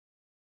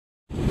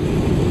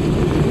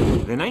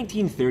The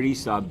 1930s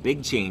saw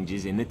big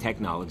changes in the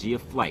technology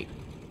of flight.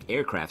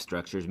 Aircraft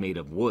structures made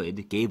of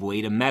wood gave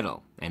way to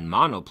metal, and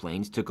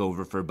monoplanes took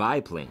over for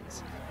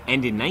biplanes.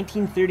 And in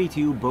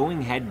 1932,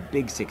 Boeing had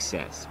big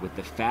success with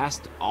the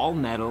fast,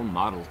 all-metal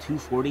Model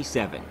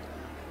 247.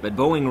 But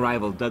Boeing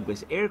rival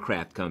Douglas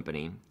Aircraft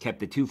Company kept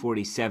the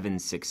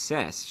 247's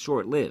success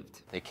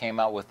short-lived. They came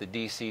out with the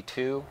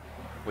DC-2,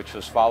 which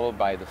was followed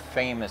by the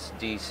famous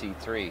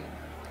DC-3.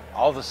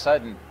 All of a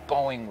sudden,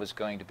 Boeing was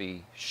going to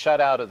be shut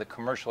out of the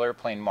commercial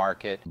airplane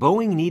market.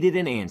 Boeing needed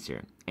an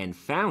answer and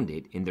found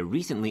it in the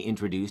recently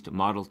introduced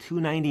Model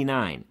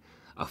 299,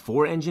 a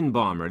four-engine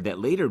bomber that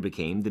later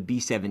became the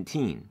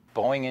B-17.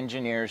 Boeing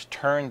engineers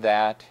turned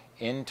that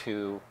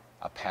into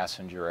a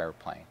passenger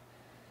airplane,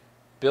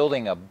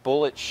 building a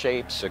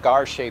bullet-shaped,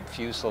 cigar-shaped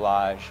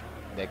fuselage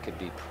that could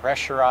be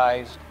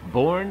pressurized.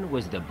 Born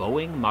was the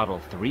Boeing Model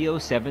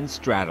 307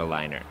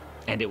 Stratoliner.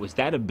 And it was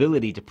that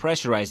ability to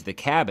pressurize the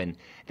cabin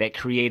that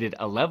created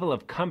a level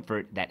of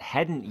comfort that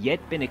hadn't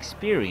yet been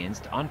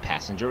experienced on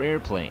passenger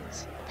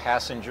airplanes.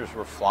 Passengers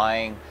were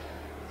flying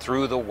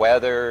through the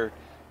weather,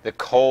 the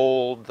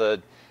cold,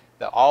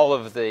 all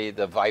of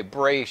the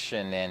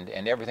vibration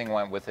and everything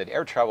went with it.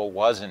 Air travel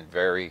wasn't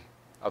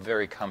a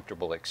very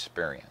comfortable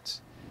experience.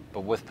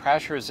 But with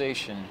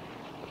pressurization,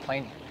 the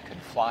plane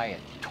could fly at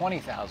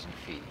 20,000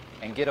 feet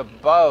and get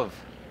above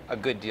a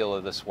good deal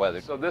of this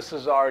weather. So this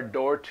is our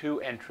door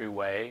 2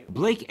 entryway.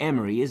 Blake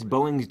Emery is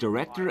Boeing's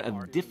Director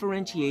of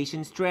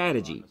Differentiation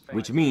Strategy,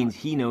 which means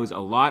he knows a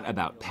lot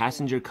about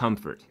passenger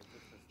comfort.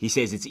 He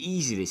says it's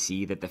easy to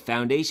see that the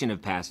foundation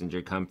of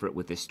passenger comfort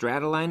with the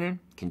Stratoliner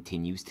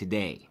continues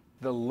today.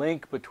 The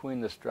link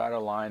between the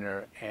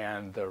Stratoliner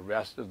and the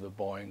rest of the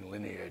Boeing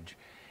lineage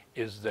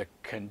is the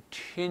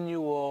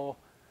continual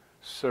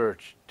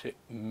search to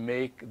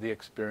make the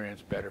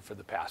experience better for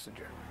the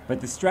passenger.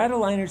 But the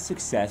Stratoliner's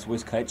success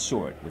was cut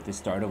short with the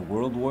start of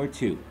World War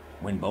II,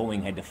 when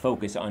Boeing had to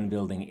focus on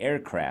building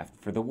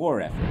aircraft for the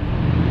war effort.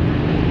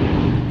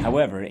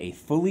 However, a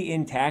fully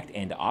intact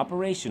and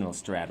operational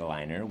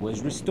Stratoliner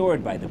was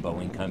restored by the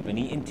Boeing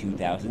Company in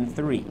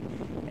 2003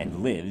 and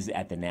lives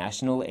at the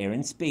National Air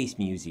and Space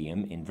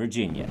Museum in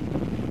Virginia.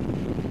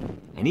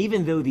 And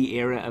even though the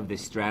era of the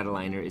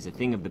Stratoliner is a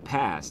thing of the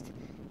past,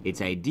 its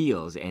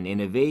ideals and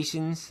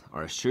innovations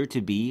are sure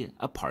to be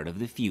a part of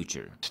the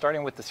future.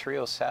 Starting with the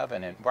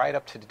 307 and right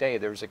up to today,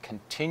 there's a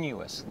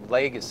continuous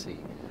legacy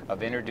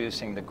of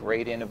introducing the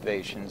great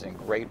innovations and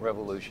great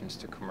revolutions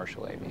to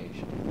commercial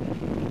aviation.